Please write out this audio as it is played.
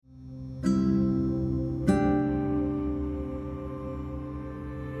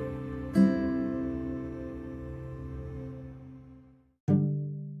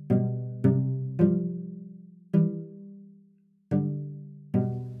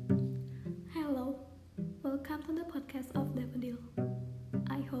Welcome to the podcast of Daffodil.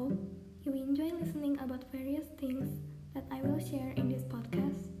 I hope you enjoy listening about various things that I will share in this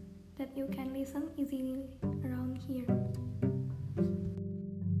podcast that you can listen easily around here.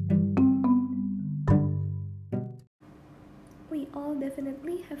 We all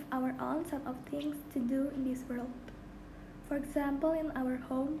definitely have our own set of things to do in this world. For example, in our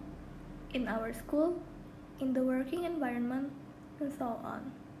home, in our school, in the working environment, and so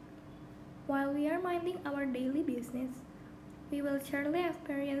on. While we are minding our daily business, we will surely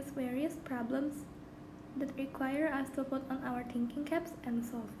experience various problems that require us to put on our thinking caps and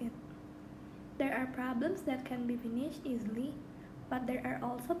solve it. There are problems that can be finished easily, but there are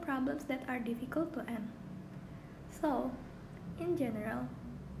also problems that are difficult to end. So, in general,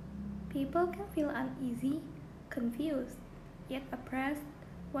 people can feel uneasy, confused, yet oppressed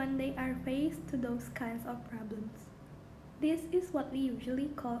when they are faced to those kinds of problems. This is what we usually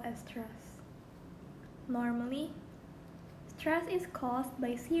call as stress. Normally, stress is caused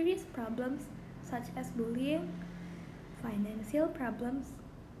by serious problems such as bullying, financial problems,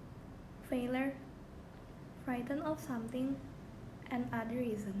 failure, frightened of something, and other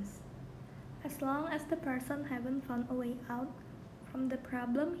reasons. As long as the person haven't found a way out from the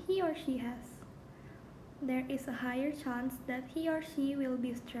problem he or she has, there is a higher chance that he or she will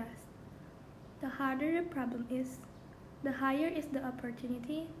be stressed. The harder the problem is, the higher is the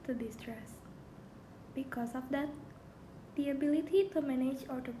opportunity to be stressed. Because of that, the ability to manage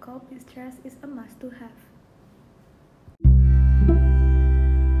or to cope with stress is a must to have.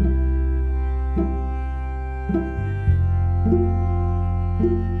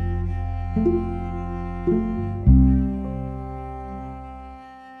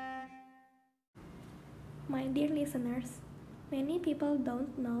 My dear listeners, many people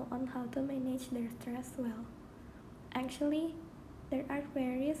don't know on how to manage their stress well. Actually, there are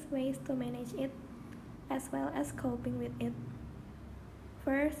various ways to manage it as well as coping with it.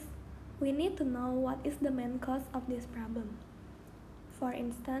 First, we need to know what is the main cause of this problem. For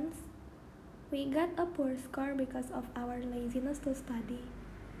instance, we got a poor score because of our laziness to study.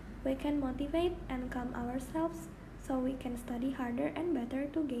 We can motivate and calm ourselves so we can study harder and better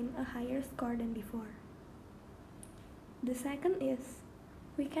to gain a higher score than before. The second is,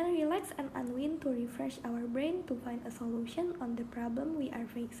 we can relax and unwind to refresh our brain to find a solution on the problem we are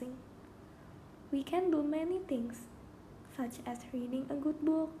facing. We can do many things, such as reading a good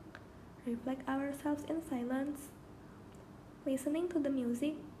book, reflect ourselves in silence, listening to the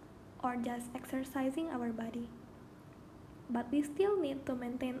music, or just exercising our body. But we still need to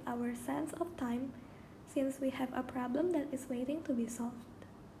maintain our sense of time since we have a problem that is waiting to be solved.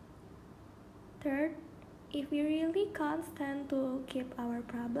 Third, if we really can't stand to keep our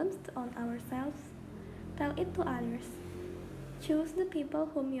problems on ourselves, tell it to others. Choose the people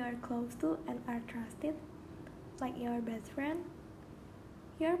whom you are close to and are trusted, like your best friend,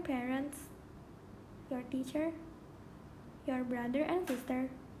 your parents, your teacher, your brother and sister,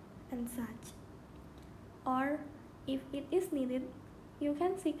 and such. Or, if it is needed, you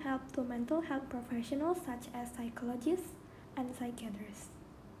can seek help to mental health professionals such as psychologists and psychiatrists.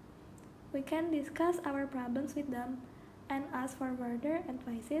 We can discuss our problems with them and ask for further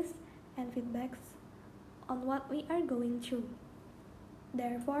advices and feedbacks on what we are going through.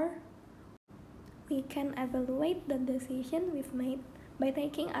 Therefore, we can evaluate the decision we've made by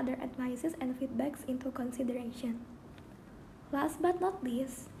taking other advices and feedbacks into consideration. Last but not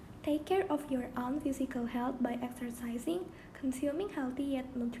least, take care of your own physical health by exercising, consuming healthy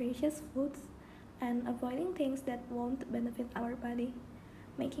yet nutritious foods, and avoiding things that won't benefit our body,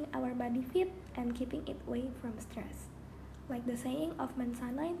 making our body fit and keeping it away from stress. Like the saying of mens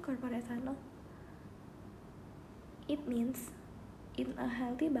sana in corpore sano, it means, in a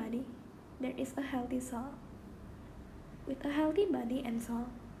healthy body, there is a healthy soul. With a healthy body and soul,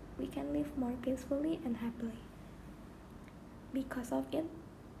 we can live more peacefully and happily. Because of it,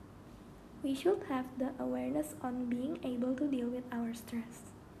 we should have the awareness on being able to deal with our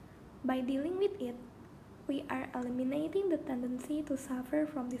stress. By dealing with it, we are eliminating the tendency to suffer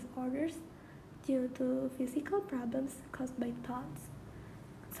from disorders due to physical problems caused by thoughts,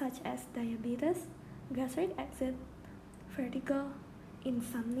 such as diabetes, gastric acid, vertigo,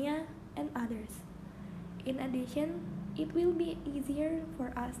 insomnia, and others. In addition, it will be easier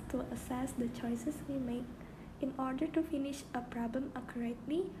for us to assess the choices we make in order to finish a problem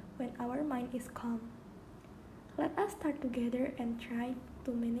accurately when our mind is calm. Let us start together and try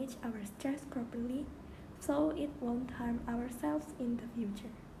to manage our stress properly so it won't harm ourselves in the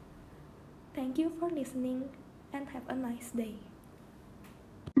future. Thank you for listening and have a nice day.